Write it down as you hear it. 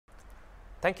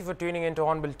Thank you for tuning into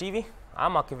Hornbill TV.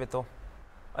 I'm Akivito.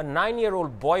 A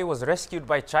 9-year-old boy was rescued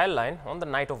by Childline on the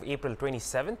night of April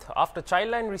 27th after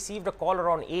Childline received a call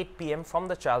around 8 p.m. from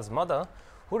the child's mother,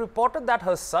 who reported that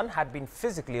her son had been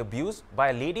physically abused by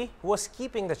a lady who was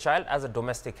keeping the child as a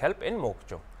domestic help in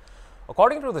Mokokchung.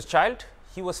 According to the child,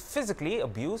 he was physically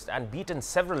abused and beaten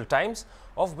several times,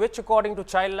 of which, according to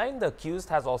Childline, the accused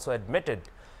has also admitted.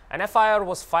 An FIR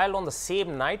was filed on the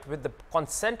same night with the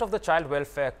consent of the Child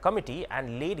Welfare Committee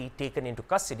and lady taken into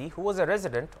custody, who was a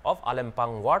resident of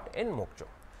Alempang Ward in Mokokchung.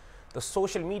 The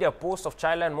social media post of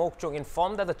Childline Mokokchung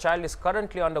informed that the child is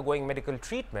currently undergoing medical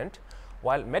treatment,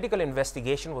 while medical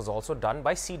investigation was also done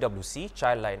by CWC,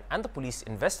 Childline, and the police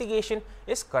investigation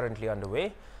is currently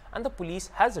underway, and the police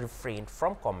has refrained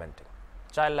from commenting.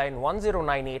 Childline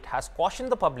 1098 has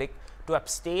cautioned the public to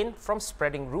abstain from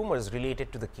spreading rumors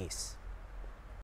related to the case.